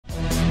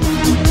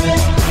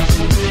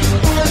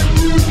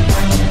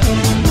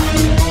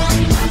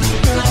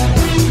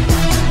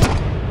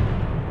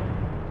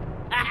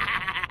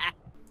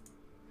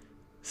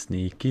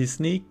Sneaky,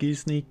 sneaky,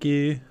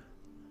 sneaky.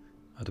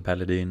 The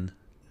paladin.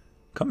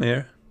 Come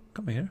here.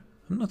 Come here.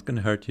 I'm not gonna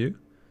hurt you.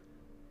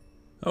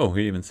 Oh,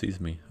 he even sees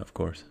me, of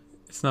course.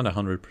 It's not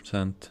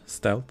 100%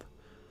 stealth.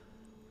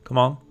 Come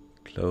on.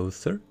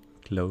 Closer.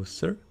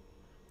 Closer.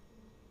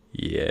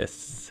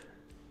 Yes.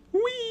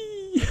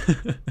 Whee!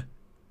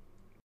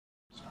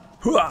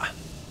 Hooah!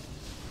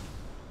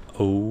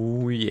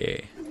 Oh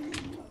yeah.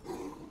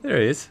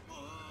 There he is.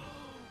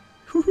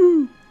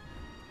 Woohoo!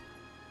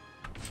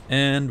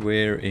 And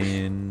we're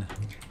in.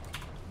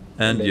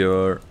 And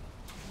you're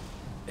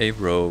a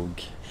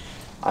rogue.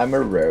 I'm a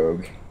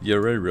rogue.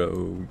 You're a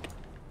rogue.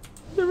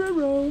 You're a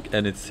rogue.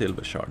 And it's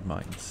silver shard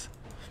mines.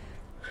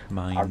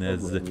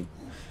 Mines.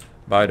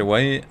 By the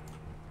way,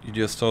 you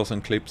just saw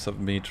some clips of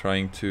me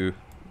trying to...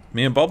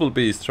 Me and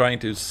Bubblebees trying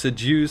to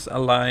seduce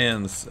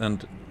Alliance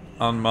and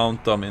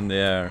unmount them in the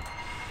air.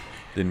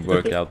 Didn't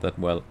work out that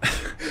well.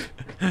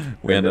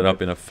 We ended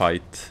up in a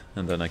fight,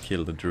 and then I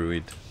killed the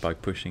druid by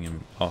pushing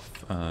him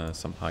off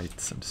some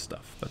heights and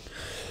stuff. But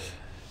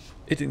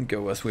it didn't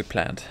go as we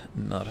planned.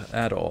 Not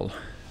at all.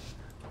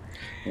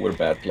 We're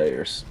bad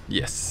players.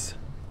 Yes.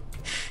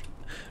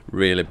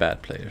 Really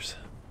bad players.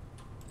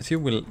 As you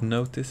will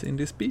notice in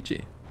this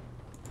BG.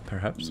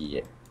 Perhaps.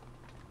 Yeah.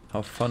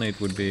 How funny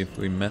it would be if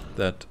we met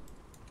that...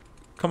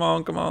 Come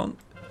on, come on.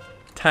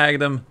 Tag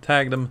them,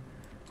 tag them.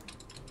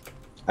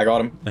 I got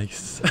him.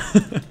 Nice.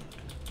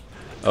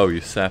 Oh,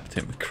 you sapped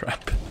him.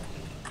 Crap.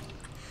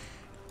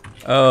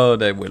 Oh,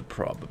 they will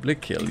probably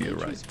kill you,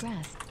 right?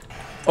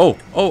 Oh,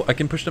 oh, I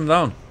can push them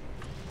down.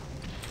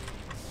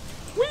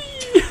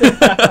 Whee!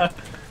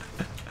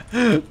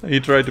 He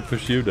tried to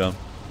push you down.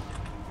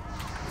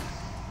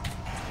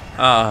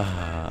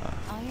 Ah.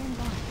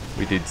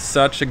 We did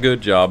such a good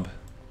job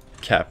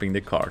capping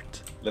the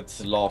cart.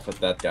 Let's laugh at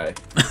that guy.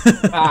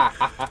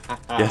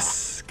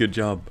 Yes, good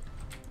job.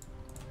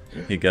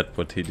 He got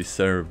what he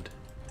deserved.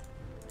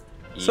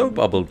 So,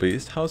 Bubble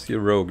Beast, how's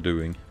your rogue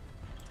doing?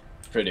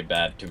 Pretty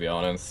bad, to be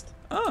honest.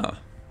 Ah,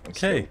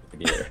 okay.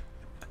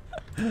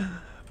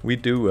 We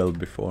do well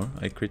before.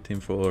 I crit him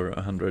for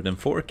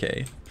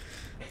 104k.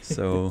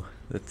 So,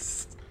 that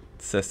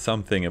says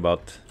something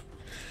about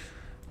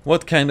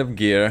what kind of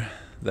gear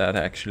that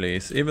actually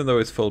is. Even though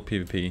it's full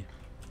PvP,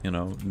 you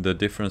know, the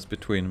difference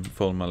between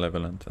full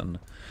malevolent and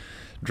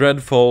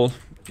dreadful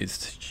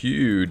is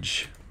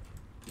huge.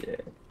 Yeah.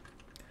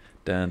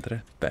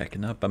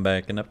 Backing up, I'm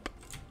backing up.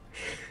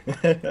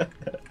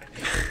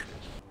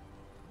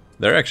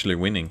 They're actually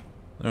winning.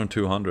 They're on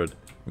 200.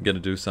 We gotta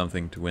do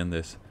something to win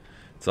this.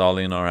 It's all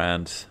in our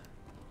hands.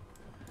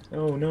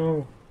 Oh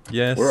no.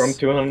 Yes. We're on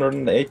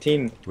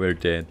 218. We're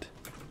dead.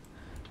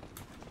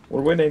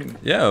 We're winning.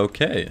 Yeah,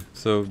 okay.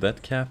 So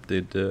that cap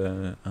did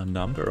a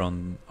number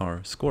on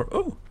our score.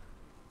 Oh!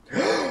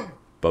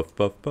 Buff,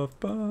 buff, buff,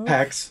 buff.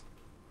 Hacks.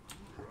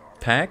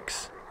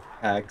 Packs?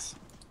 Hacks.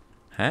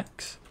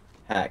 Hacks?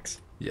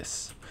 Hacks.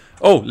 Yes.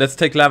 Oh, let's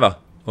take lava.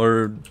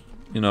 Or,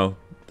 you know,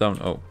 down.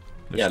 Oh,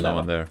 there's yeah, no lava.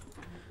 one there.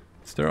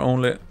 Is there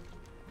only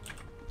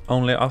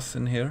us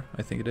in here?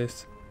 I think it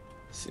is.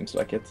 Seems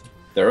like it.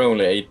 There are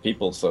only 8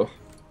 people, so.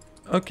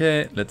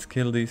 Okay, let's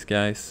kill these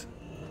guys.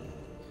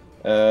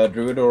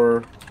 Druid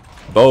or...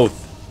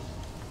 Both.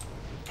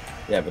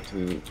 Yeah, but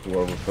who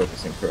are we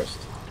focusing first?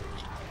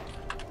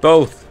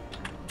 Both.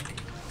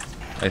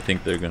 I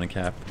think they're gonna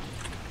cap.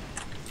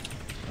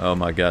 Oh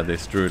my god,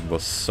 this druid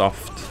was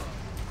soft.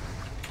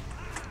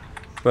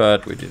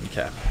 But we didn't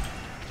cap.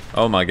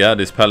 Oh my god,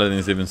 this paladin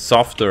is even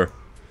softer.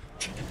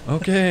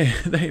 Okay,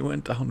 they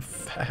went down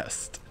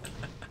fast.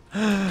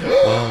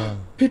 Wow.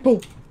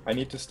 People! I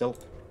need to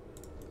stealth.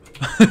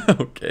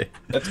 Okay.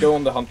 Let's go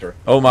on the hunter.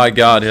 Oh my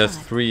god, he has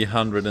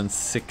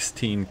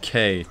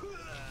 316k.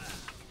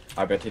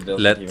 I bet he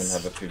doesn't Let's even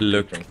have a food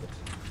look. trinket.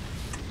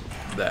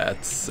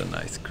 That's a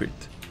nice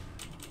crit.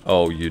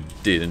 Oh, you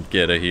didn't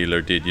get a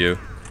healer, did you?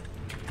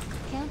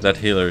 That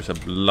healer is a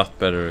lot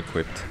better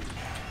equipped.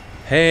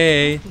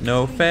 Hey,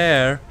 no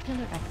fair.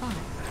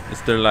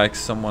 Is there like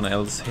someone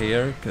else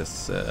here?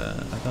 Because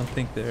I don't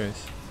think there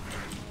is.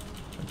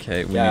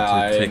 Okay, we need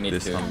to take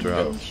this hunter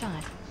out.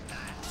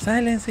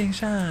 Silencing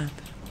shot.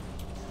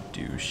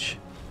 Douche.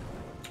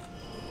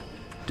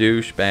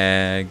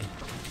 Douchebag.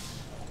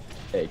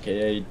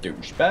 AKA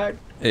douchebag.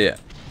 Yeah.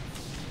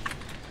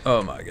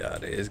 Oh my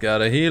god, he's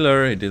got a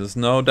healer. He deals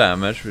no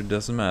damage, but it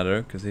doesn't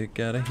matter because he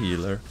got a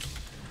healer.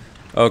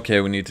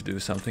 Okay, we need to do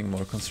something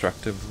more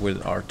constructive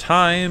with our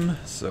time.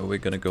 So we're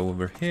gonna go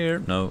over here.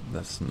 No,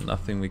 that's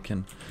nothing we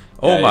can...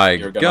 Oh my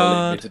you're gonna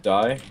god! leave me to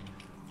die.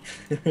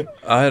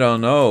 I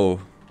don't know.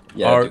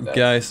 Yeah, our do that.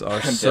 guys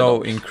are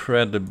so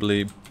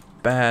incredibly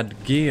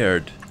bad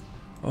geared.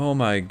 Oh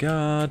my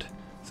god.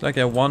 It's like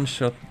I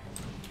one-shot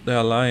the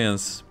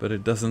alliance, but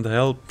it doesn't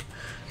help.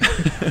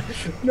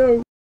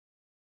 No.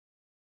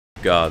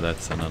 God,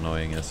 that's an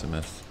annoying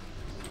SMS.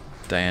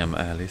 Damn,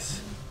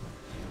 Alice.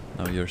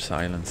 Now you're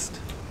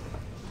silenced.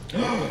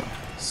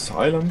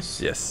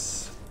 Silence?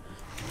 Yes.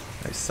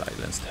 I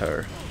silenced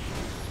her.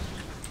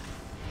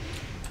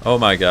 Oh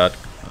my god.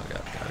 Oh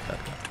god.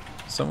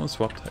 Someone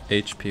swapped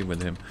HP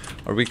with him.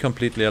 Are we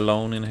completely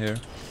alone in here?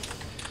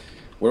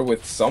 We're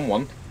with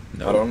someone.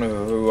 No. I don't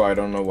know who, I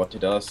don't know what he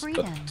does,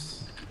 Freedom.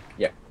 but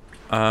yeah,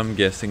 I'm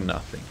guessing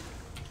nothing.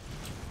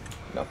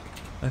 nothing.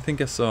 I think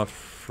I saw a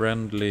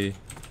friendly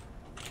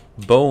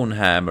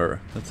Bonehammer.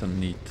 That's a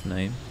neat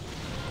name.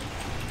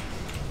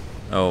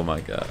 Oh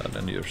my god,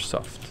 and you're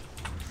soft.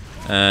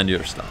 And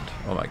you're stunned.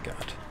 Oh my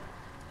god.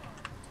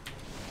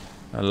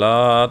 A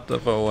lot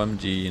of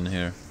OMG in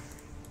here.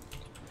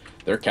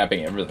 They're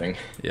capping everything.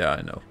 Yeah,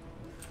 I know.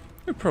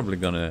 We're probably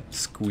gonna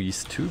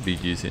squeeze 2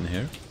 BGs in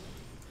here.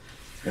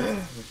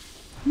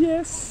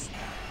 Yes!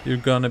 You're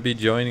gonna be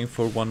joining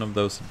for one of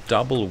those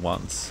double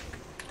ones.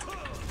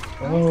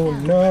 Oh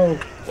no!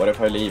 What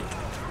if I leave?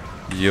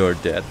 You're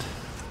dead.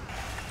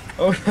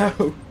 Oh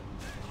no!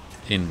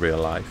 In real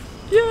life.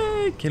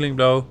 Yay! Killing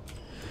blow.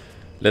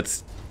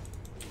 Let's...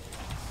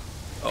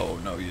 Oh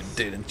no, you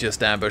didn't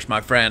just ambush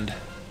my friend.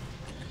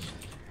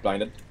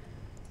 Blinded.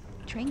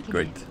 Trinket.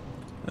 Great.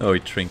 Oh,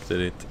 he trinketed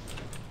it.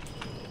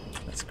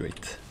 That's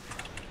great.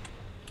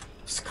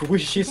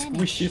 Squishy,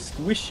 squishy,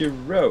 squishy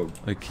rogue.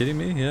 Are you kidding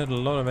me? He had a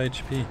lot of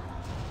HP.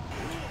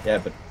 Yeah,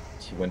 but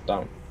he went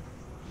down.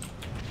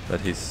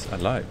 But he's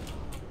alive.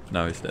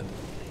 Now he's dead.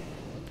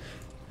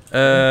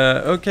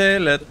 Okay,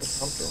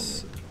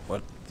 let's...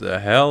 What the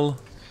hell?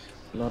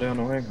 Bloody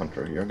annoying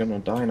hunter, you're gonna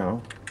die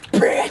now.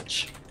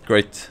 Bitch!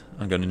 Great.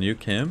 I'm gonna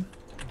nuke him.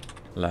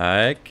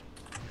 Like...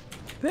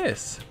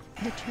 this.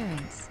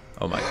 Deterrence.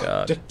 Oh my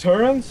god.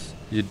 Deterrence?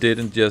 You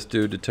didn't just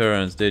do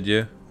deterrence, did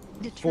you?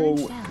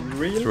 Deterrence For down.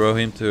 real? Throw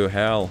him to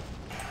hell.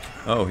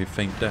 Oh, he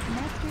faint death.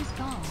 Master's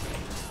ball.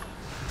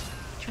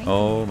 Trinket.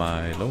 Oh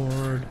my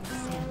lord.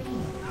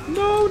 Stampede.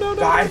 No, no, no,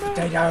 Die, no, no.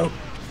 potato!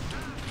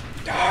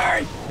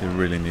 Die! He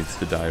really needs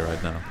to die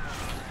right now.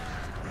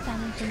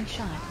 Silencing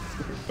shot.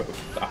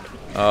 Both die.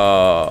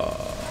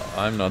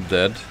 I'm not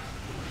dead.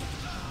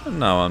 And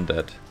now I'm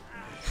dead.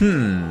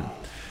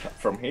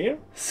 From here?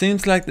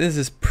 Seems like this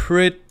is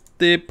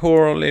pretty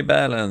poorly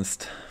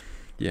balanced.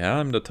 Yeah,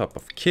 I'm the top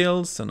of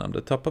kills and I'm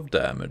the top of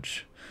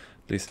damage.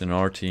 At least in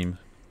our team.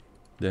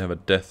 They have a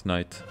Death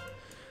Knight.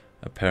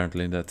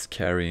 Apparently that's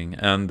carrying.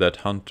 And that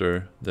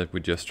hunter that we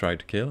just tried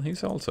to kill,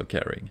 he's also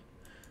carrying.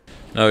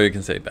 No, you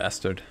can say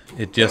bastard.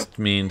 It just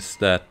means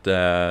that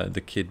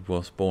the kid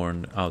was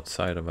born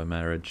outside of a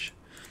marriage.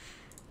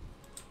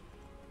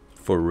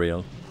 For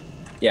real.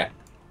 Yeah.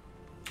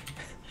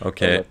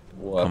 Okay,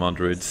 What? come on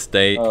druid,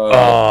 stay. Oh.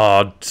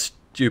 Oh,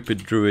 stupid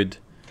druid.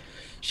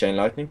 Chain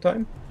lightning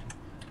time?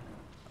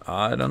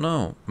 I don't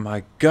know.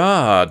 My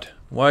god,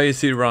 why is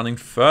he running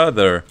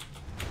further?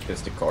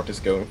 Because the cart is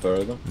going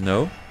further.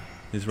 No,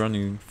 he's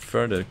running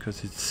further because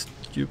he's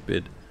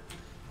stupid.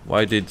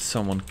 Why did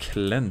someone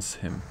cleanse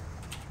him?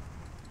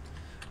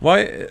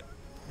 Why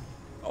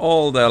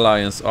all the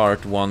alliance are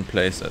at one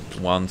place at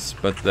once,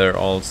 but they're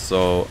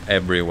also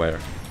everywhere?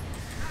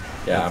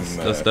 Yeah,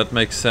 Does that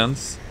make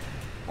sense?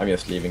 I'm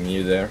just leaving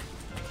you there.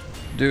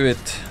 Do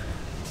it.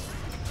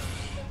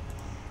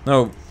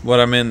 No, what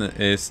I mean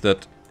is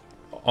that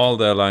all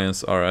the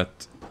alliance are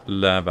at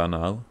lava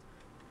now.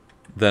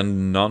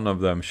 Then none of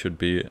them should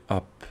be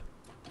up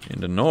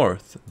in the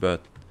north,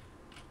 but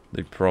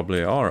they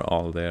probably are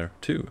all there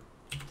too.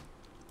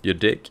 You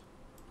dig?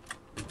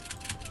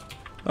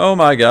 Oh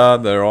my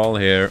god, they're all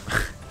here.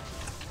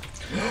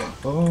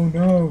 Oh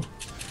no!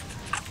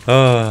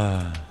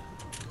 Ah,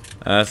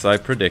 as I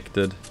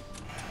predicted.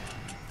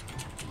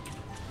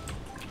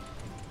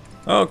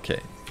 Okay,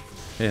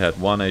 he had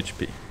 1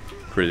 HP,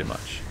 pretty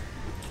much.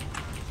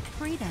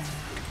 Freedom.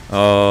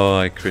 Oh,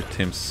 I crit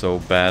him so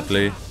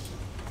badly.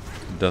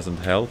 Doesn't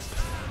help.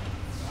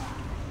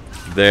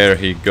 There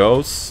he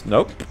goes.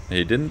 Nope,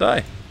 he didn't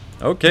die.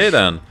 Okay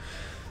then.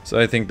 So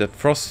I think that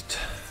Frost...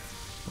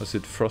 Was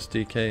it Frost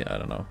DK? I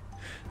don't know.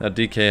 That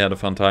DK had a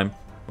fun time.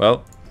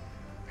 Well.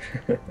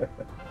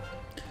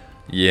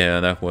 Yeah,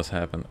 that was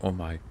happened. Oh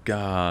my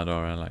god,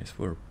 our allies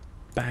were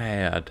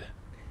bad.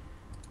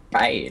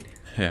 Bad.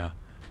 Yeah.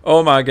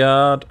 Oh my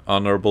god,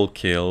 honorable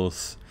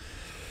kills.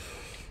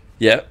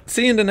 Yeah,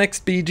 see you in the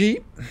next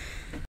BG.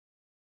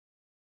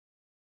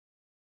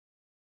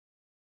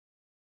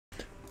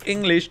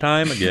 English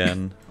time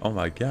again. Oh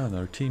my god,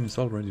 our team is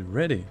already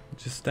ready.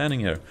 Just standing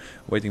here,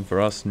 waiting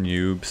for us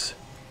noobs.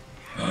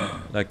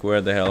 Like, where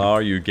the hell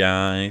are you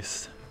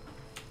guys?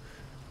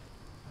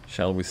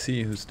 Shall we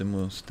see who's the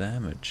most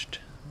damaged?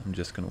 I'm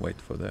just gonna wait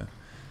for the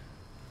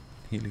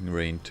healing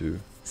rain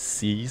to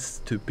cease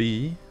to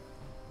be.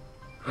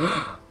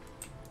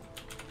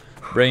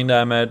 Brain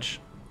damage.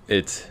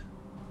 It's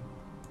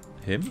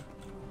him?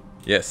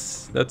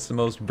 Yes, that's the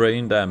most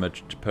brain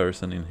damaged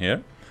person in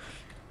here.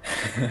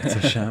 It's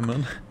a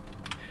shaman.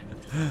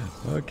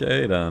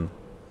 Okay then.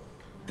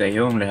 They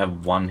only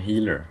have 1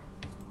 healer.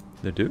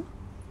 They do?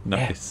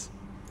 Nice.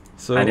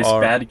 So And it's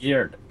our bad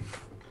geared.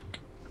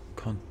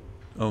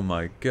 oh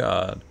my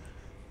god.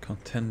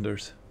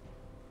 Contenders.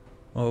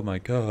 Oh my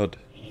god.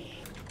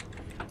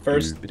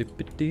 First.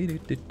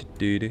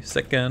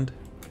 Second.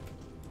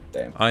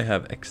 Damn. I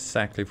have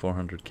exactly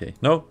 400k.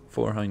 No,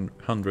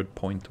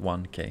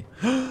 400.1k.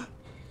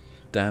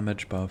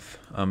 damage buff.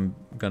 I'm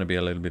gonna be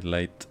a little bit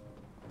late.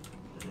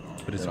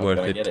 But it's You're not worth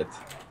gonna it. get it.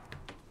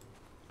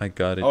 I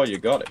got it. Oh, you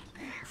got it.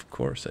 Of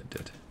course I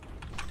did.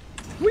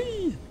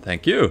 Whee!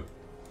 Thank you!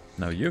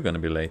 Now you're gonna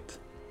be late.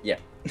 Yeah.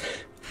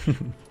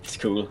 It's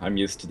cool. I'm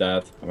used to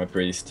that. I'm a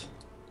priest.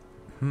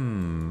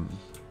 Hmm.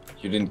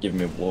 You didn't give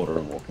me water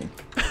walking.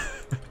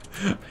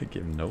 I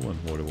give no one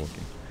water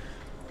walking.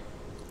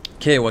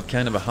 Okay, what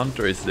kind of a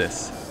hunter is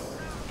this?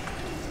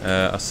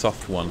 A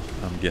soft one,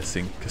 I'm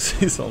guessing, because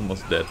he's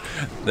almost dead.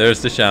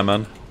 There's the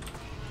shaman.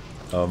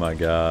 Oh my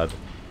god.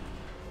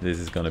 This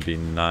is gonna be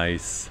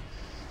nice.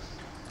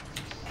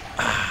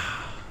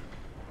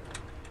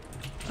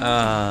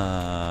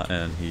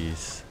 And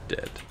he's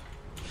dead.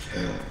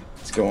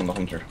 Let's go on the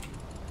hunter.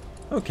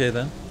 Okay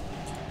then.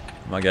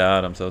 Oh my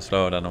god, I'm so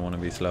slow. I don't want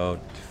to be slow.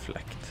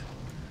 Deflect.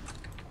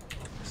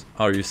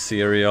 Are you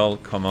serial?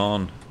 Come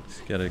on.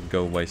 It's gotta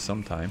go away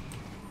sometime.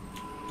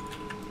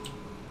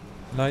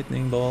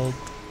 Lightning bolt.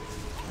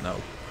 No,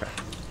 crap.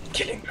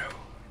 Killing blow.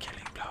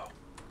 Killing blow.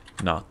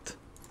 Not.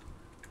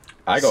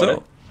 I got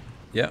it.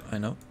 Yeah, I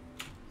know.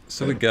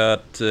 So we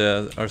got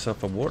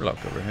ourselves a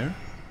warlock over here.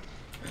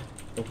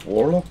 A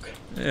warlock?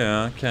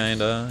 Yeah,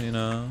 kinda, you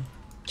know.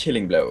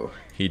 Killing blow.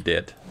 He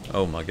did.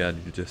 Oh my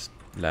god, you just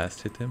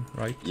last hit him,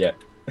 right? Yeah.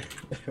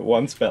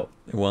 One spell.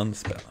 One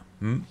spell.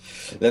 Hmm?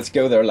 Let's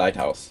go there,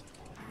 lighthouse.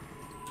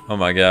 Oh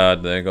my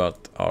god, they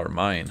got our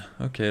mine.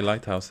 Okay,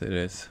 lighthouse it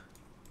is.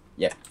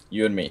 Yeah,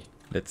 you and me.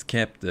 Let's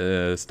cap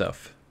the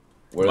stuff.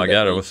 Where Oh my they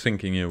god, I be? was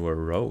thinking you were a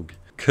rogue.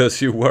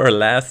 Cause you were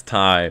last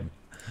time.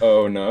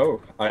 Oh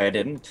no, I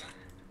didn't.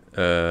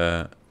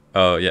 Oh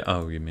yeah,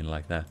 oh you mean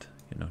like that.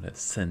 You know, that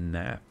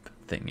snap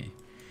thingy.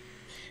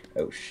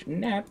 Oh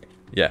snap.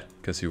 Yeah,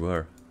 cause you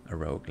were a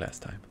rogue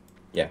last time.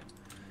 Yeah.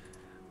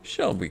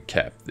 Shall we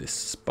cap this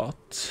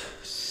spot?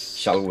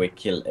 Shall we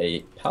kill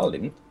a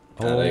paladin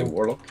and a Oh.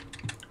 warlock?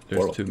 There's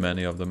Warlock. too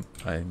many of them,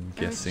 I'm Earth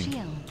guessing.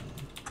 shield.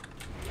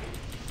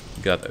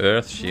 Got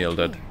earth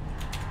shielded. Blood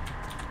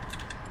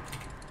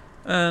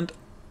And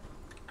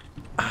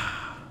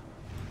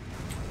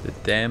the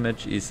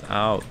damage is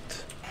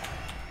out.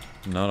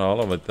 Not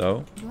all of it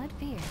though.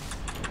 fear.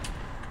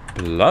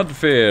 Blood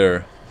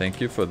fear.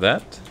 Thank you for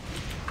that.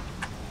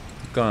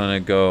 Gonna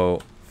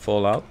go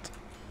full out.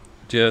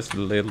 Just a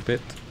little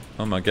bit.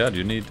 Oh my god,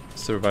 you need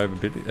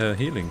survivability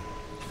healing.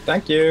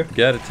 Thank you.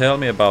 Gotta tell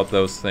me about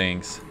those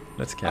things.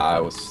 Let's cap. I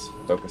them. was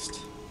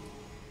focused.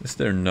 Is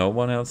there no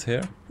one else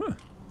here? Huh.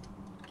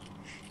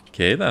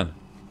 Okay then.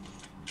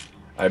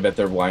 I bet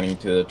they're whining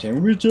to the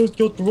team. We just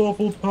got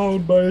waffle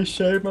pound by a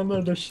shaman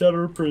and a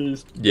shadow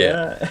priest.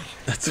 Yeah.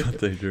 That's what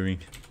they're doing.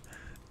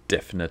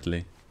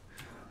 Definitely.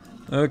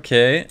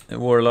 Okay, a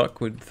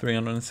warlock with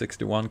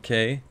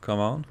 361k. Come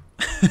on.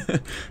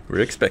 We're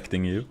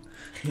expecting you.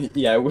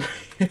 Yeah.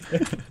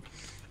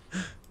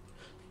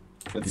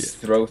 Let's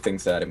throw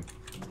things at him.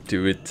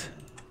 Do it.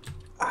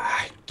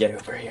 Ah, get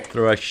over here.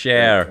 Throw a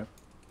share.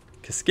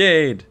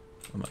 Cascade.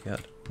 Oh my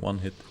god. One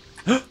hit.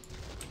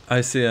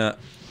 I see a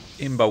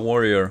Imba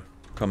warrior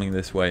coming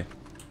this way.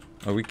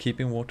 Are we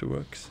keeping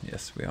waterworks?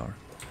 Yes, we are.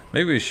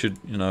 Maybe we should,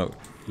 you know,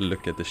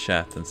 look at the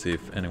chat and see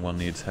if anyone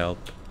needs help.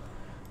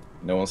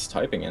 No one's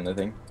typing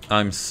anything.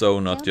 I'm so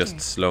not just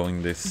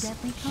slowing this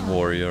Deadly call.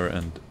 warrior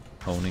and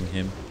owning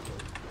him.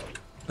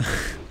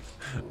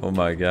 Oh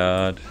my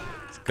god.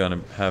 It's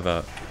gonna have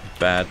a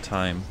bad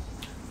time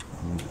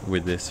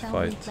with this Spell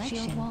fight. reflection.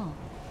 Shield wall.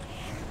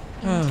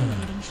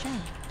 Intimidating show.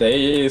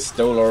 They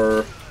stole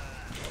our...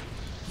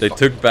 They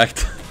took back...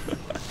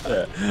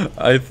 Yeah.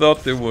 I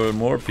thought there were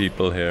more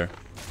people here.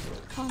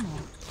 Como.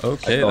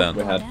 Okay I thought then.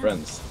 we had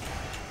friends.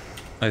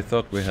 I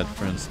thought we had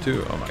friends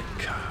too. Oh my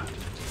god.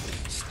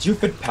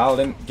 Stupid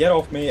paladin, get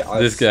off me. I'll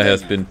This guy has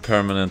slay been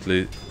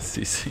permanently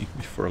CCing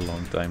me for a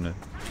long time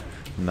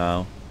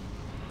now.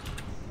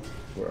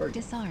 you. Where are you?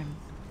 Disarm.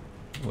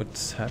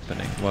 What's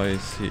happening? Why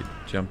is he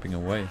jumping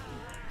away?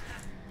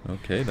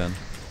 Okay then.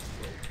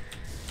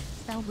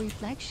 Spell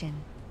reflection.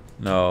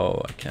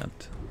 No, I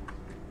can't.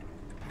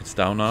 It's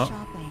down now?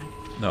 Shopping.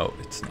 No,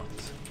 it's not.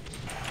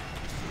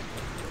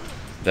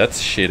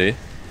 That's shitty.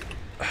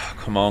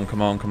 Come on,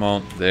 come on, come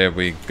on. There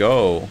we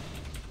go.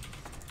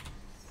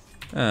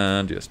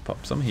 And just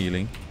pop some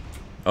healing.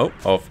 Oh,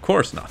 of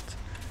course not.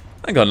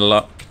 I'm gonna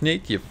lock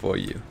you for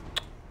you.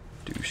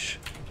 Douche.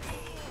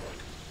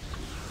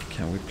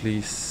 Can we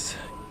please...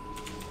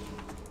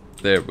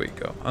 There we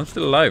go. I'm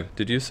still alive.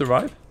 Did you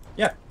survive?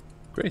 Yeah,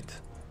 Great.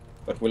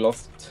 but we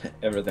lost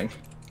everything.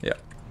 Yeah.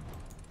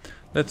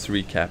 Let's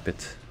recap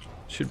it.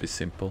 Should be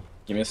simple.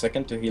 Give me a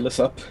second to heal us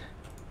up.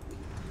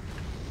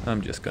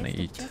 I'm just gonna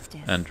eat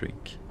and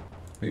drink.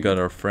 We got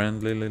our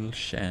friendly little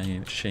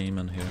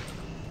shaman here.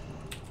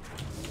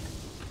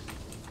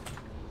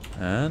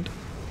 And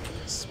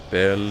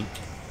spell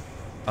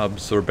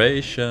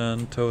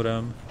absorption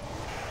totem.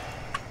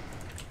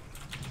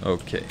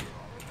 Okay.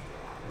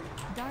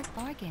 Dark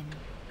bargain.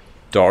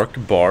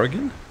 Dark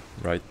bargain?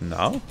 Right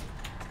now?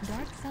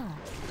 Dark soul.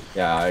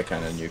 Yeah, I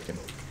kinda nuke him.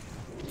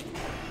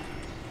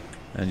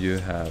 And you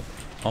have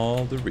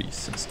all the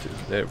reasons to.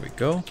 There we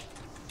go.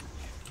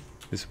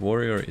 This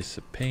warrior is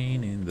a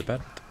pain in the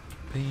butt.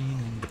 Pain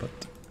in the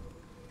butt.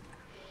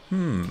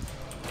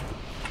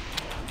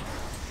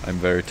 I'm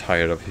very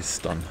tired of his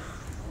stun.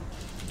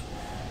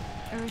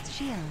 Earth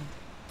Shield.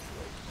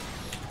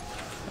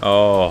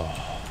 Oh.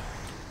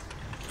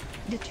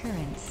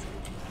 Deterrence.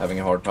 Having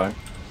a hard time.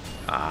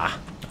 I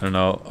don't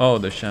know. Oh,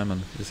 the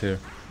shaman is here.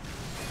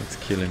 Let's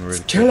kill him really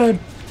quick. Kill him!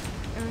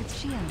 Earth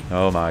Shield.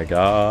 Oh my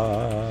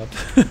god.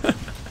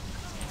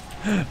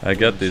 I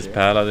got this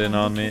paladin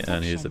on me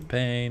and he's a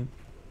pain.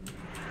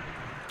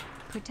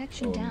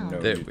 Protection Oh, down. no.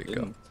 There you we go.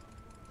 didn't.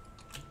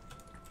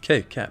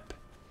 Okay, cap.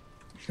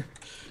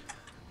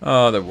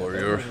 Oh, the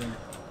warrior. He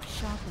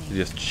Shockwave.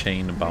 just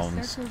chain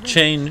bounce. Berserker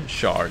Chain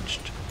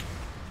charged.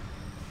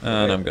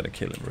 And I'm gonna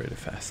kill him really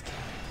fast.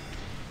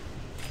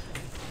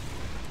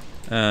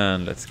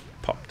 And let's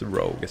pop the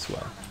rogue as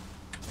well.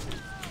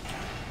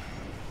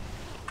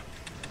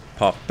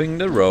 Popping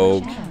the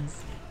rogue.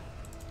 Shadows.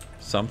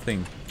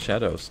 Something.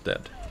 Shadow's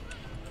dead.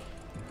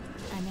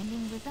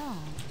 Unending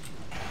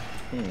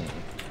resolve.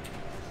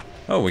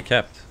 Oh, we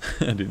capped.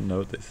 I didn't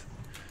notice.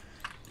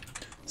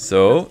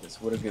 So,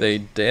 This would've they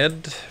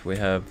dead. We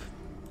have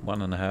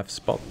 1.5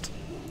 spot.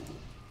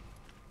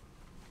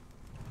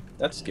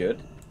 That's good.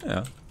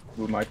 Yeah,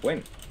 We might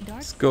win. Dark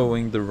it's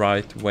going the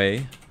right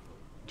way.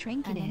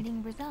 Trinket.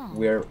 Unending resolve.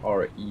 Where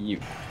are you?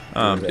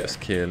 I'm Over just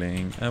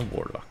killing a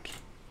warlock.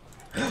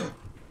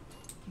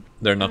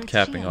 They're not Earth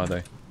capping, shield. are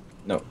they?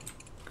 No,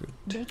 Good.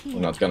 Decay. we're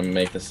not gonna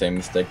make the same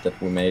mistake that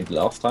we made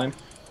last time.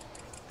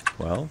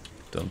 Well,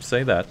 don't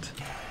say that.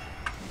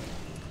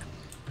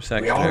 There's are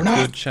actually a not.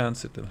 good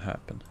chance it'll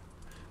happen.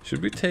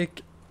 Should we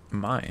take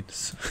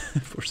mines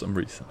for some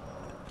reason?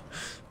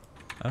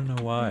 I don't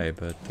know why,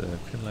 but I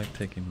feel like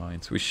taking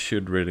mines. We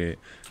should really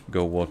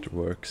go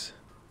waterworks.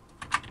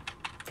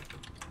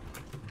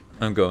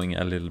 I'm going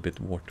a little bit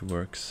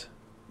waterworks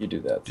You do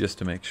that. just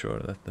to make sure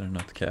that they're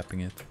not capping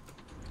it.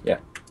 Yeah,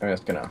 I'm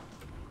just gonna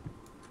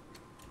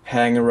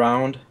hang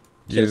around,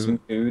 kill You- some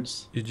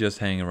dudes. You just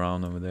hang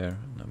around over there,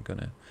 and I'm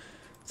gonna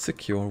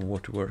secure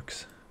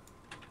waterworks.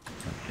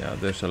 Yeah,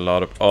 there's a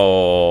lot of.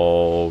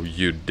 Oh,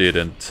 you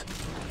didn't.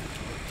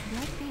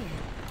 Blood fear.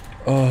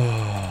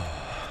 Oh.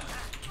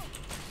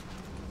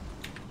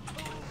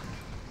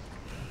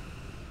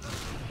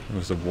 It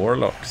was a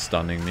warlock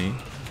stunning me.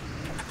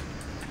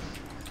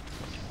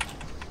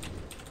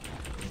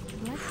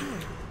 Blood fear.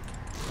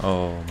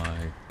 Oh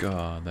my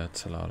god,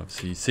 that's a lot of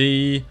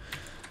CC.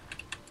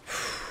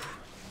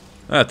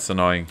 That's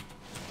annoying.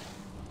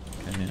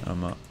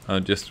 Okay, I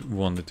just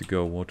wanted to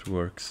go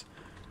waterworks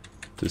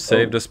to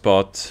save the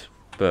spot,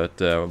 but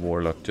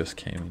warlock just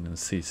came in and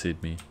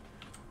CC'd me.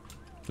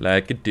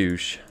 Like a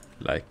douche.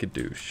 Like a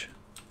douche.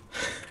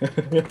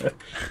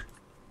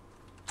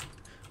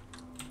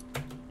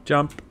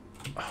 Jump.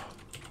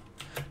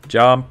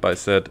 Jump, I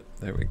said.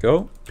 There we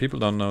go. People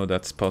don't know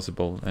that's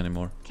possible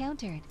anymore.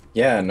 Countered.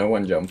 Yeah, no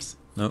one jumps.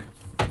 No.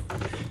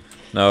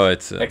 No,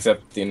 it's...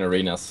 Except in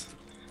arenas.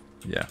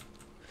 yeah.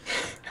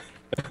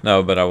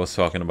 No, but I was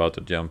talking about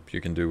the jump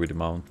you can do with the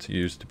mount. You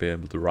used to be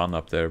able to run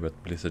up there,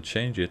 but Blizzard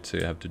changed it so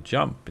you have to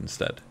jump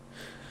instead.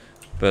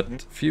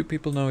 But few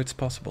people know it's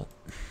possible.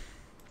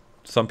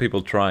 Some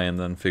people try and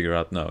then figure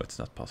out, no, it's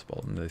not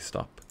possible, and they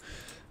stop.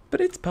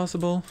 But it's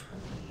possible.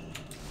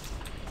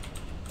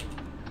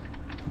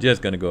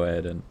 Just gonna go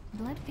ahead and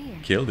Blood fear.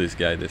 kill this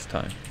guy this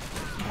time.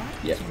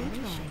 Dark Yeah.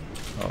 inspiration.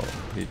 Oh,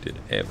 he did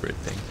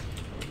everything.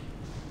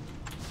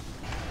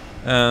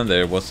 And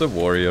there was a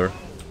warrior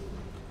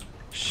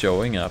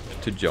showing up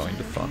to join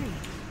the fun.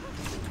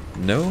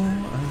 No,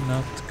 I'm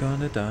not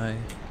gonna die.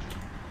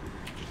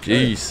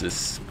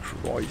 Jesus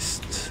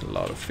Christ, a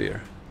lot of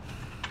fear.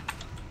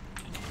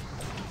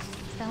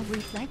 Spell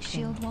reflect.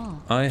 Shield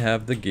wall. I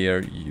have the gear,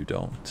 you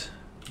don't.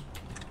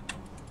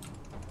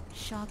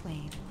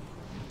 Shockwave.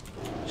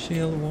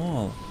 Shield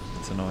wall.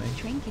 It's annoying.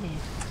 Trinketed.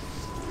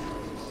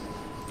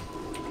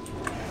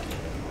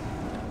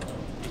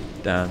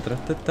 Da, da,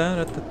 da, da,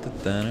 da, da, da,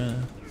 da.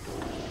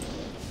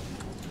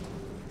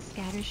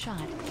 Scatter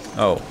shot.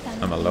 Oh,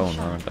 I'm alone,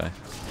 aren't I?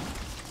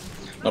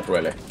 Not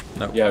really.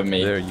 No, You have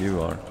me. there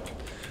you are.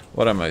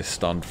 What am I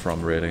stunned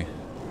from, really?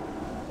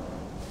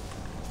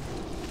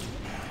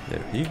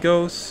 There he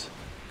goes.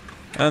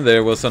 And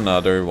there was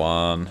another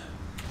one.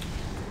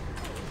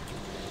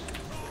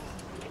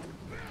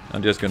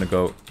 I'm just gonna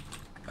go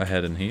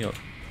ahead and heal.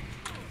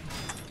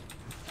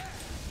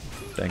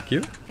 Thank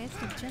you.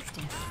 Fist of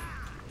justice.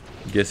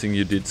 Guessing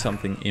you did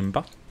something,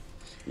 Imba.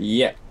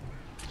 Yeah.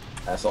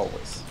 As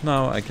always.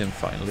 Now I can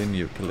finally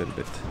nuke a little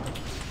bit.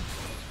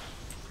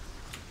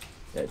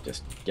 Yeah,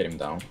 just get him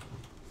down.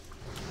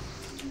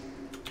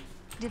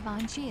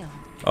 Divine shield.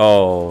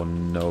 Oh,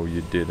 no,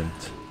 you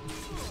didn't.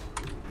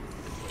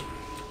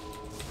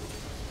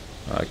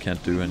 I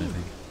can't do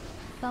anything.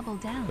 Bubble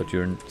down. But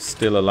you're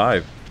still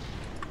alive.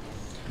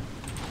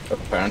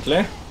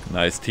 Apparently,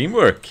 Nice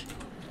teamwork.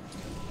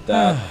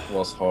 that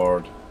was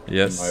hard,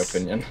 Yes, in my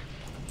opinion.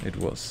 it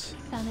was.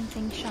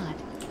 Silencing shot.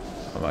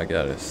 Oh my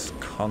god, it's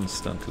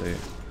constantly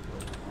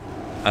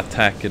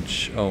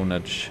attackage,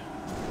 ownage.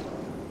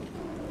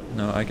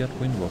 No, I got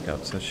wind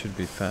walkout, so it should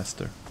be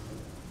faster.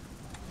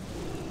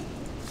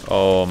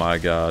 Oh my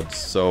god,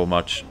 so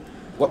much.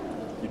 What?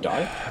 You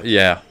died?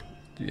 Yeah,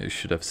 you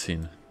should have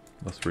seen.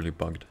 It was really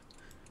bugged.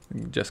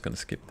 I'm just gonna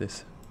skip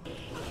this.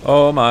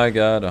 Oh my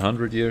god,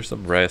 100 years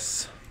of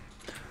rest.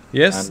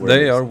 Yes, And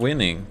they we're are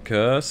winning,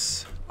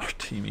 cause our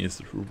team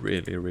is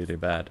really, really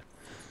bad.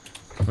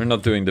 We're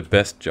not doing the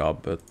best job,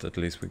 but at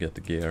least we get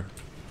the gear.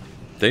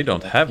 They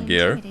don't have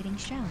gear, Intimidating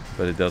shout.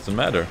 but it doesn't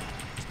matter.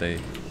 They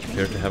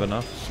appear to have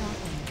enough. Sharpened.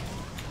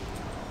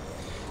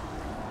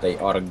 They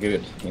are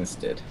good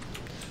instead.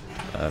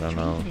 I don't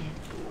know.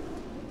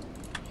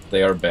 Trinketed.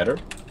 They are better.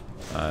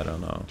 I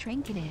don't know.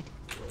 Trinketed.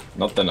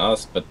 Not than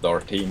us, but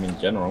our team in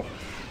general.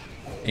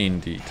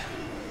 Indeed.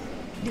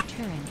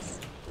 Deterrence.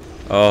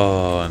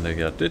 Oh, and they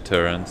got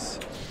deterrence.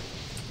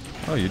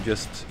 Oh, you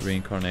just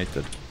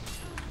reincarnated.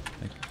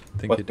 I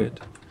think What you the- did.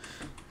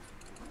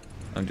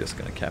 I'm just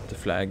gonna cap the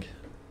flag.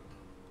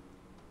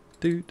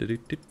 Do do do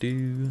do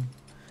do.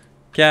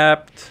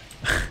 Capped.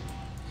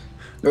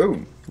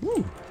 Boom.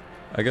 Woo!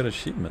 I got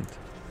achievement.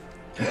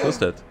 What was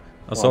that?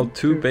 Assault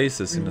 2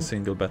 bases in a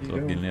single battle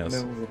of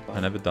Vilnius. I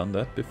never done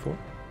that before.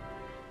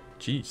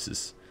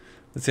 Jesus.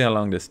 Let's see how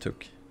long this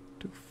took.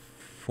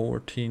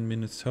 14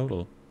 minutes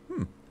total.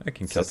 I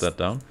can cut that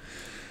down.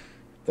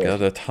 Yeah,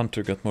 that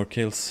hunter got more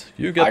kills.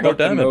 You get I more got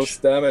the damage.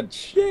 most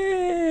damage.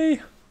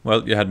 Yay!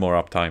 Well, you had more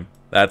uptime.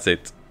 That's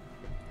it.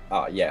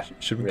 Ah, yeah.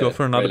 Should we go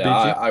for another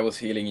BG? I was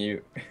healing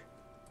you.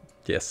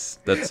 Yes,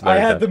 that's I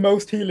very had bad. the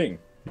most healing.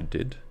 You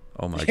did?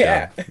 Oh my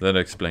Yeah. god. That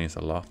explains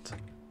a lot.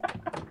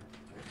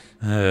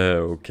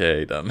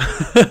 Okay then.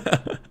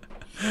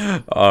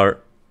 Our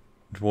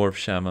dwarf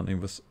shaman, it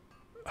was,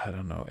 I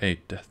don't know,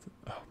 8 death.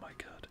 Oh my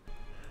god.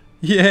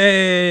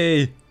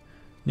 Yay!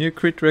 New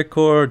crit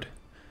record.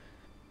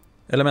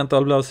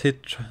 Elemental blows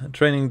hit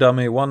training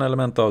dummy, 1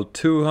 elemental,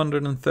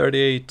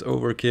 238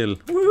 overkill.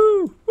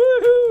 Woo!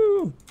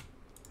 Woohoo!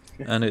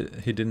 And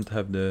he didn't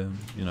have the,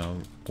 you know,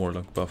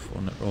 warlock buff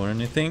or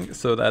anything,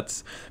 so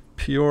that's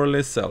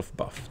purely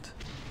self-buffed.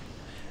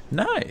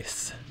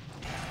 Nice!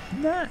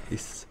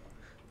 Nice!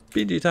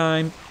 BG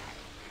time!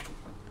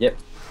 Yep.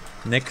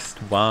 Next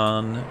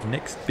one,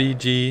 next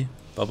BG.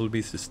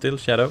 Bubblebeast is still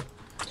Shadow.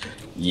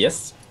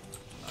 Yes.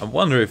 I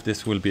wonder if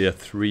this will be a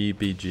 3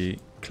 BG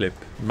clip.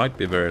 It might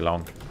be very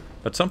long,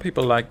 but some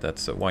people like that,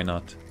 so why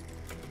not?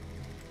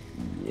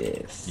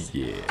 Yes.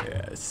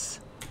 Yes.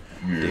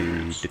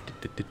 I'm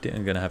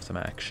gonna have some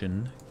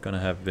action. Gonna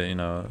have, you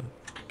know,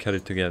 cut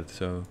it together,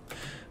 so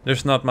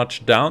there's not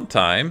much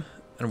downtime,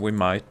 and we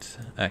might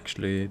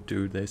actually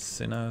do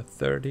this in a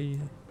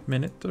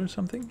 30-minute or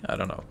something. I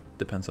don't know.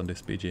 Depends on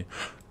this BG.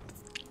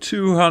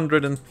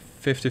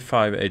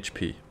 255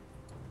 HP.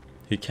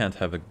 He can't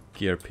have a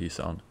gear piece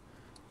on.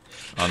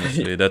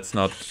 Honestly,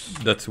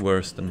 that's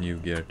worse than new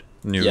geared.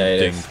 New Yeah, it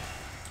ding. is.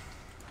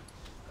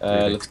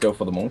 Really? Let's go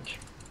for the monk.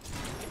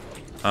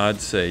 I'd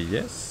say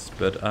yes,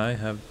 but I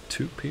have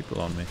 2 people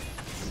on me.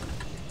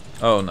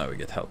 Oh, now we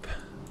get help.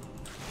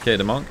 Okay,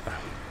 the monk.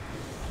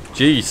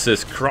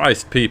 Jesus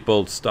Christ,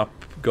 people, stop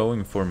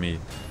going for me.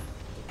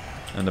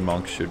 And the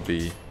monk should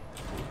be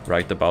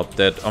right about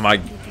dead. Oh my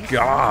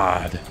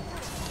god!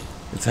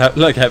 It's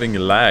like having a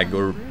lag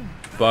or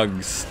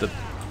bugs that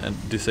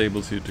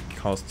disables you to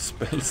cast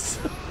spells.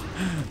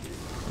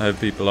 I have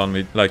people on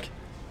me, like,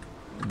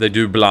 they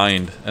do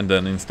blind and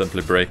then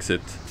instantly breaks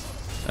it.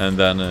 And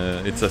then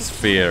it's a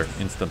sphere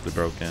instantly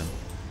broken.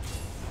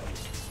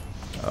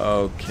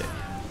 Okay.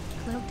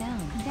 Slow down.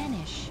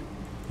 Vanish.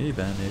 He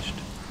vanished.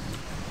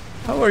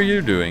 How are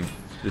you doing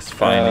this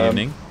fine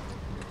evening?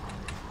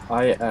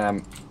 I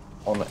am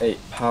on a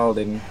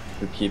paladin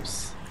who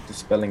keeps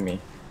dispelling me.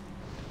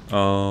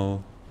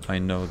 Oh, I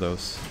know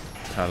those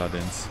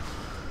paladins.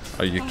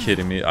 Are you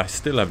kidding me? I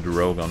still have the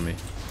rogue on me.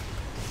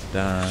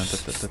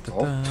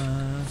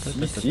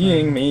 He's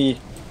seeing me.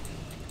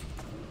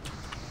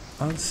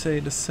 I'll say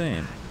the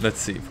same. Let's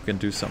see if we can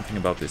do something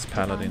about this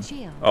paladin. Divine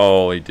shield.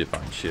 Oh, a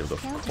divine shield,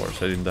 of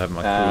course. I didn't have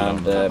my And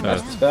cooldown.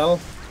 master spell.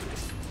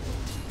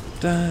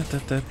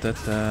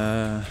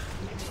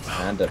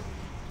 And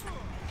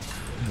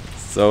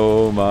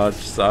So much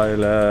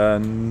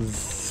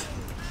silence.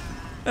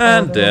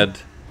 And no. dead.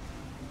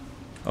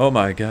 Oh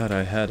my god,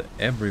 I had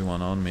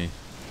everyone on me.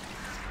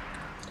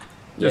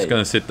 Just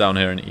gonna sit down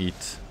here and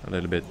eat a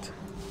little bit.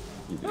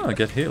 Oh, I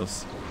get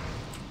heals.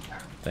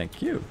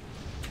 Thank you.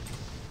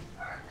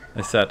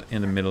 I sat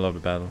in the middle of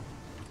the battle.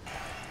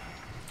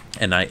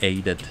 And I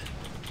aided.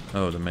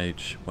 Oh, the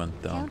mage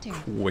went down Counter.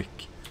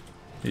 quick.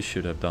 He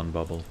should have done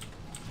bubble.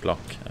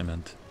 Block, I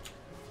meant.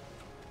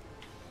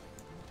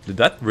 Did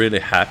that really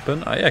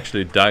happen? I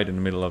actually died in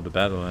the middle of the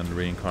battle and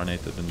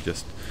reincarnated and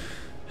just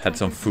had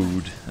some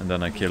food, and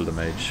then I killed the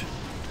mage.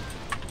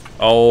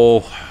 Oh,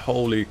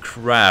 holy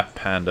crap,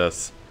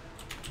 pandas.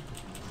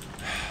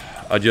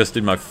 I just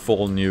did my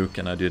full nuke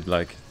and I did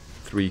like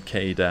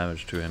 3k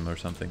damage to him or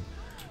something.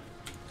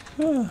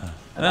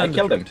 and I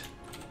killed him.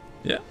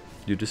 Yeah,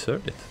 you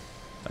deserved it.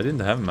 I didn't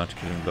have much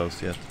killing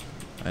blows yet.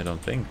 I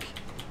don't think.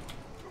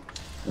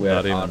 We're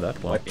Not even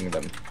that one. wiping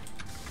them.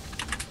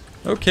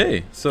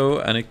 Okay, so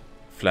any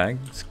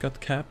flags got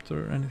capped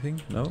or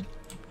anything? No?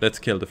 Let's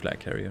kill the flag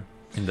carrier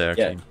in their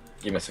Yeah, team.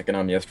 give me a second,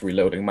 I'm just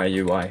reloading my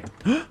UI.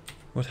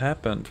 What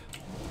happened?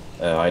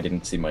 I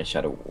didn't see my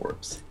shadow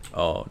orbs.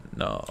 Oh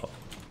no.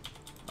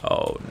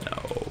 Oh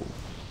no.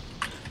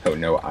 Oh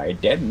no, I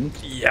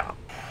didn't. Yeah.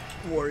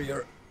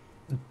 Warrior.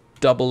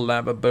 Double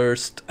lava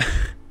burst.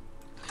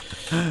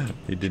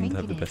 He didn't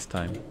have the best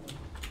time.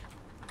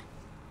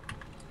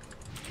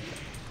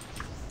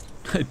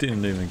 I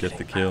didn't even get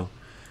the kill.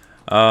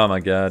 Oh my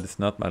god, it's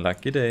not my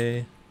lucky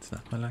day. It's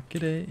not my lucky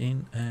day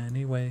in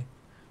any way.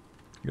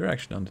 You're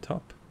actually on the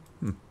top.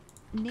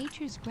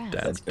 Nature's ground.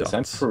 Damn That's because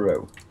I'm dots.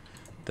 pro.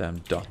 Damn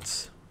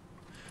dots.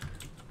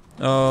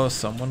 Oh,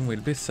 someone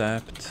will be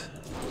sapped.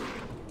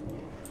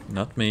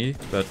 Not me,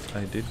 but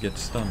I did get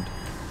stunned.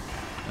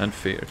 And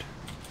feared.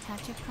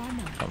 Touch of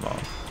karma. Come on.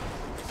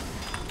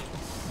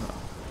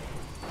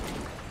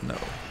 No.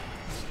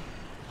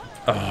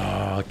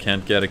 Oh, I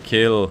can't get a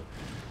kill.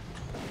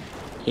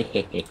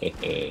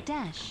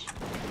 Dash.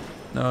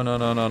 No, no,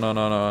 no, no, no,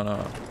 no, no,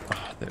 no.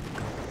 Oh, there we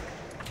go.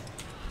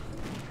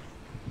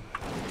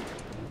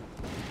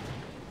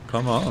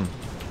 Come on.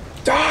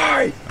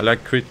 Die! I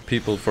like crit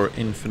people for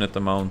infinite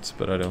amounts,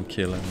 but I don't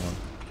kill anyone.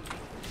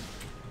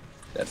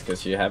 That's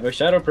because you have a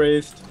shadow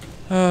priest.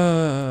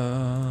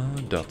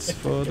 Dots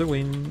for the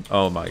win.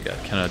 Oh my god,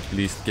 can I at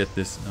least get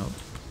this? No,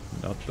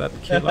 not that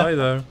kill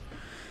either.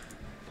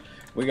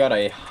 We got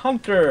a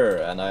hunter,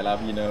 and I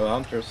love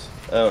hunters.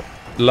 Oh,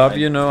 Love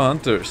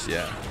hunters,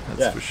 yeah, that's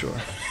Yeah. for sure.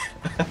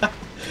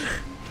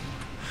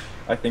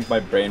 I think my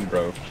brain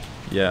broke.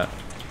 Yeah.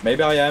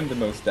 Maybe I am the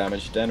most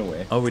damaged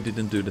anyway. Oh, we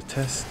didn't do the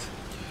test.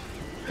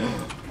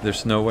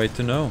 There's no way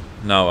to know.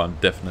 Now I'm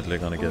definitely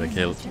gonna get a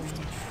kill.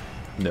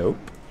 Nope.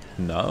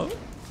 No.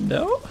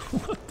 No.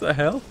 What the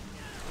hell?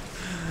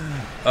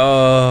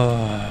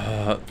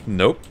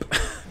 Nope.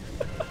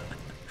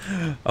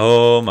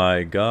 Oh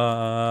my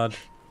god.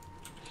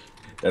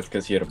 That's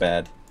because you're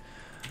bad.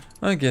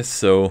 I guess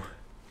so.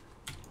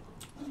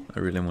 I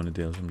really want to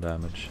deal some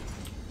damage.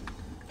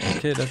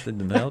 Okay, that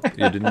didn't help.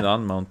 You didn't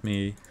unmount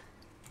me.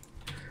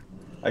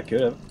 I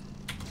could have.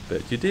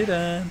 But you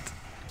didn't.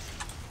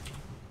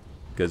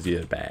 Because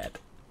you're bad.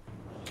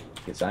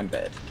 Because I'm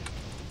bad.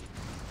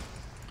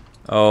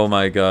 Oh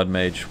my god,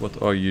 mage,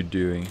 what are you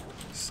doing?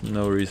 There's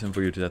no reason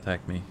for you to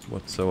attack me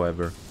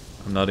whatsoever.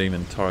 I'm not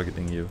even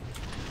targeting you.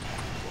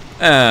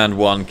 And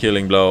one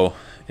killing blow.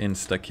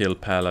 Insta-kill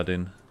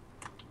paladin.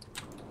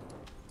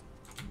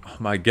 Oh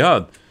my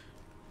god.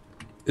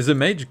 Is a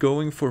mage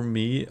going for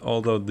me,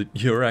 although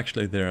you're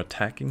actually there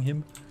attacking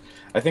him?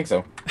 I think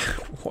so.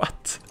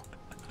 What?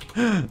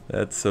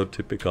 That's so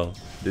typical.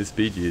 This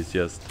PG is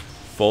just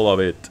full of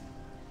it.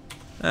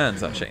 And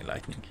sunshine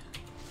lightning.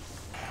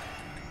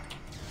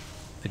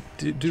 I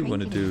do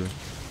want to do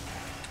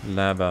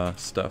lava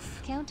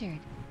stuff. Countered.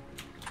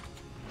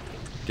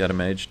 Got a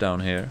mage down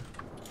here.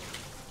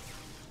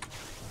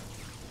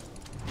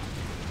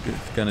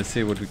 Gonna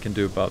see what we can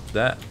do about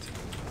that.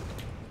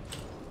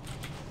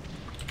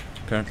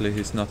 Apparently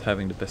he's not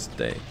having the best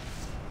day.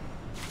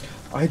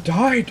 I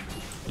died!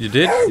 You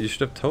did? You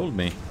should have told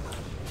me.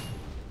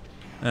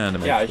 And the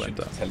mage Yeah, I went should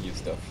down. tell you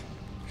stuff.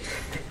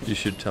 You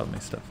should tell me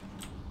stuff.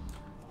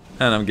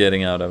 And I'm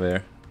getting out of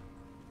here.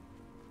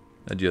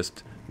 I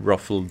just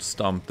ruffled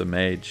stomped the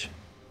mage.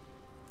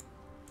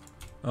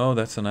 Oh,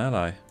 that's an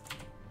ally.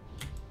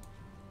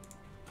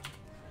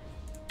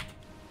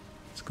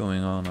 What's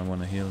going on? I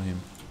want to heal him.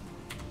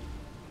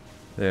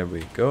 There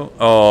we go.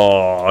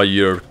 Oh,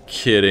 you're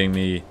kidding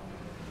me.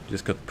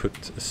 Just got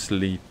put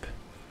asleep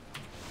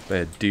by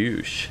a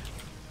douche.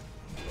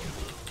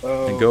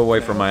 Oh, And go away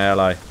from my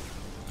ally.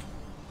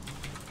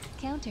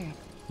 Countered.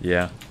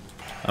 Yeah.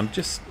 I'm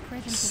just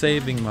Presence of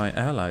saving my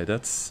ally.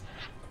 That's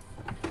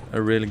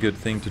a really good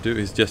thing to do.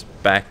 He's just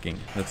backing.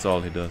 That's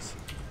all he does.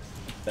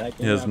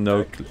 He has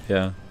no...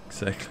 Yeah,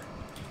 exactly.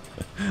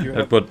 You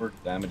have But more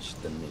damage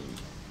than me.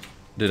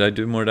 did I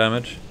do more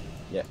damage?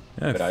 Yeah,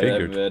 Yeah, but I I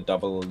figured. have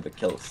double the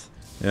kills.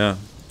 Yeah,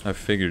 I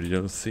figured.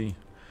 You'll see.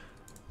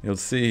 You'll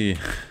see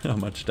how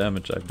much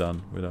damage I've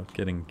done without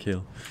getting a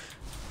kill.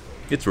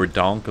 It's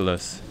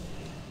redonkulous.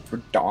 For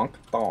donk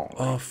donk.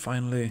 Oh,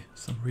 finally,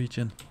 some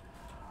regen.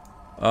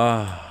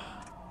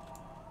 Ah,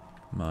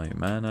 my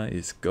mana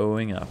is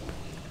going up.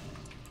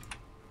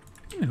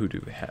 And who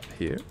do we have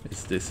here?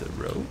 Is this a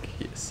rogue?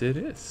 Yes, it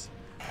is.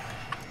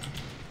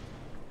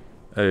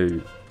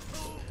 Oh,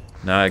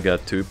 now I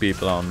got two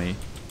people on me.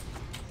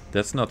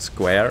 That's not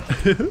square.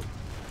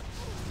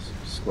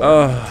 Square.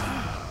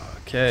 Oh,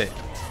 okay.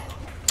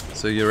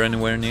 So you're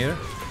anywhere near?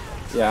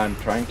 Yeah, I'm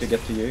trying to get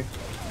to you.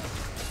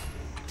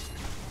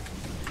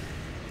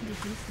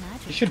 Diffuse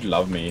magic. You should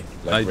love me.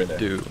 Like, I really.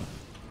 do.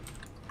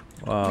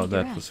 Wow, that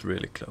Redirect. was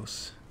really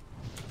close.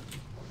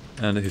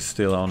 And he's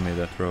still on me,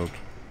 that rogue.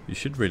 You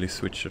should really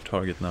switch your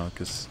target now,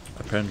 because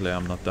apparently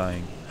I'm not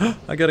dying.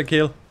 I got a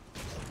kill!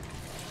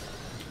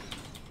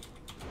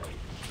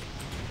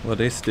 What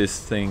is this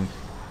thing?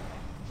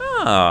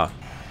 Ah!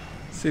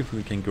 See if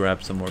we can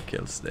grab some more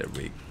kills. There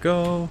we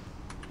go.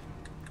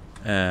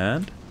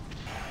 And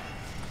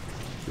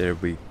There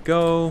we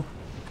go.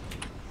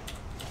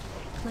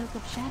 Cloak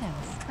of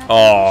Shadows.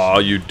 Oh,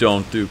 you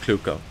don't do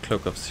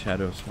Cloak of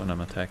Shadows when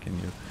I'm attacking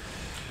you.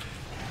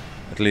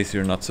 At least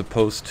you're not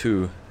supposed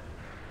to.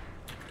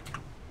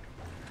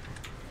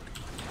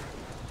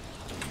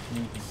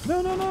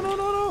 No, no, no, no,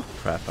 no, no!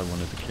 Crap, I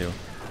wanted to kill.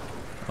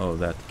 Oh,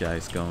 that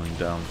guy's going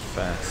down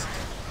fast.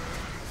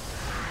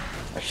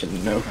 Actually,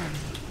 no.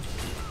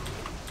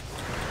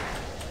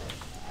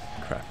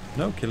 Crap.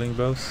 No killing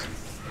blows.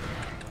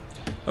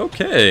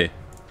 Okay.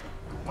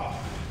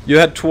 You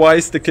had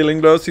twice the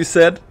killing blows, you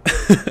said?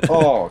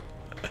 Oh,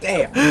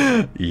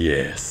 damn.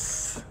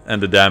 Yes.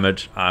 And the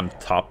damage, I'm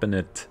topping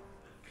it.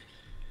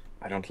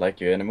 I don't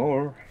like you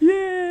anymore.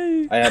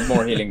 Yay! I have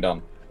more healing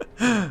done.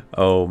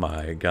 Oh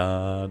my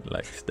god,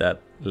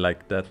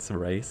 like that's a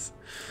race.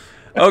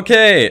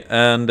 Okay,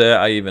 and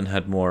I even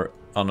had more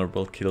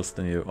honorable kills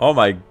than you. Oh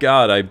my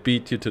god, I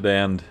beat you to the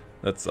end.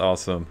 That's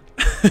awesome.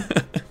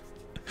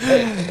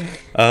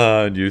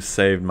 You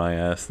saved my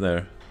ass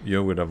there.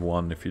 You would have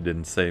won if you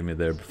didn't save me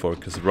there before,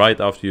 because right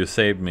after you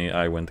saved me,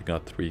 I went and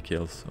got 3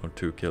 kills, or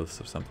 2 kills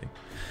or something.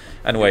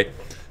 Anyway.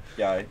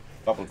 Yeah,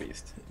 Bubble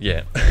Beast.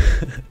 Yeah.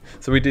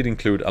 So we did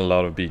include a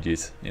lot of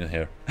BGs in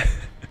here.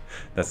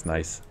 That's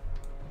nice.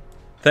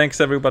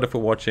 Thanks everybody for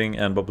watching,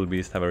 and Bubble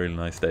Beast, have a really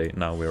nice day.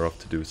 Now we're off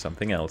to do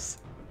something else.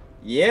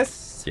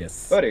 Yes.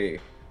 Yes. Buddy.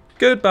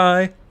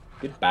 Goodbye.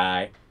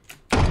 Goodbye.